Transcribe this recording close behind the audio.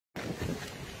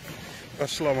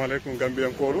Assalamu alaikum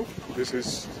Gambian Koro. This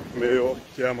is Mayor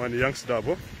Chairman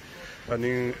Darboe and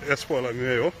in Espoo la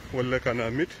Mayor wala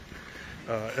kana meet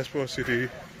Espoo City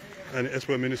and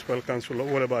Espoo Municipal Council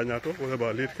wala ba nyato wala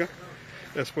ba litka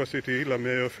Espoo City la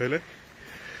Mayor fele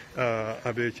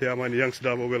abe Chairman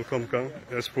Darboe welcome kan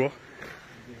Espoo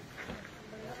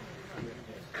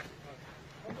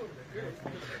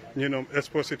ñinom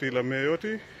Espoo City la Mayor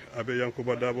ti abe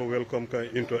Yankuba Darboe welcome kan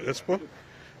into Espoo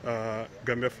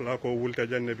Gambia flako wulta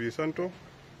janne bi santo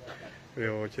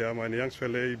yo chairman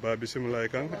𝒂𝒄𝒄𝒏 ba bismillah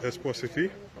kan Espoo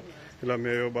City la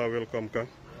meyo ba welcome kan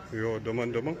yo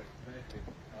domandoma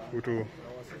wutu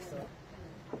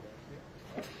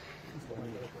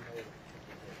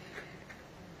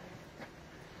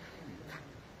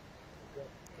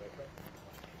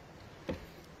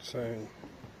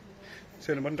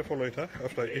say man defo loita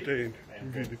after eating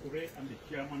video and the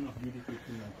chairman of UDP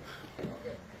Finland.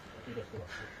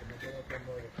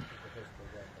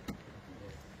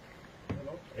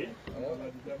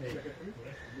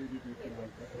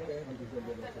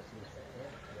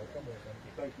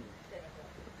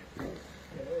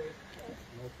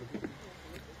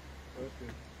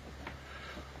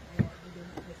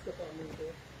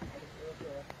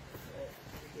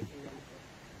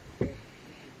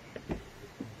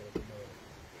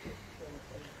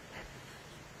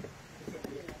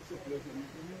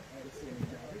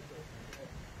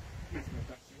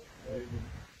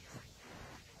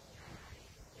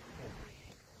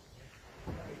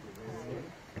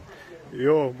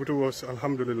 Yo, but was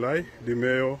alhamdulillah the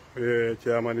mayor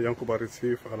chairman Yankuba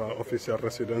received our official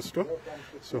residence too.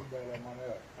 So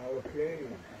okay.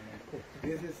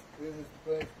 This is the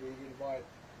place we invite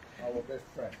our best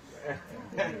friends.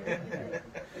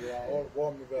 You are all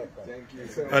warmly welcome. Thank you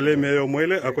so much. Ale mayor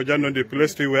moile ako janno the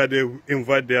place where they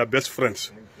invite their best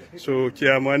friends. So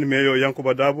chairman Mayor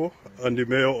Yankuba Darboe and the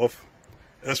mayor of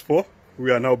Espoo,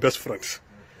 we are now best friends.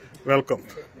 Welcome.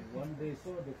 When they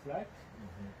saw the flag,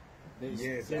 they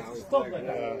like stopped like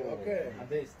that. Okay. And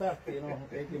they start,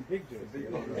 taking pictures.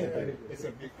 It's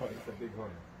a big one. It's a big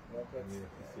one. No,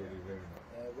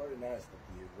 very nice to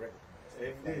be recognized.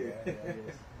 Indeed.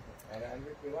 Yes. And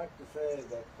we like to say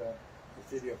that the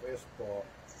city of Espoo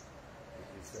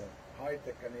is a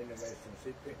high-tech and innovation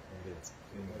city.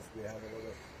 Because we have a lot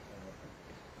of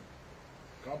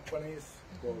companies,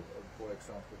 called, for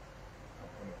example, a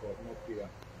company called 𝒂𝒄𝒄𝒏.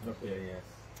 Nokia, yes.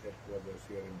 Headquarters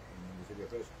here in the city of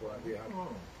Espoo, and we have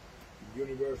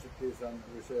universities and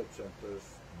research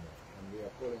centers, and we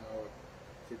are calling our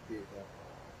city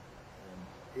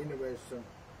innovation,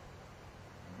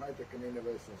 high-tech and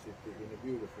innovation city in a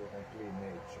beautiful and clean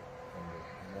nature.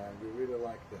 And we really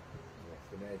like the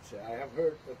nature. I have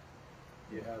heard that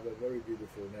you have a very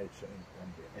beautiful nature in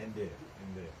Gambia.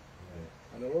 Indeed.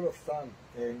 And a lot of sun.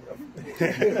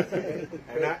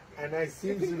 And I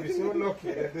seem to be so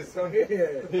lucky that the sun is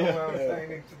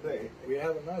shining today. We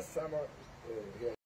have a nice summer here.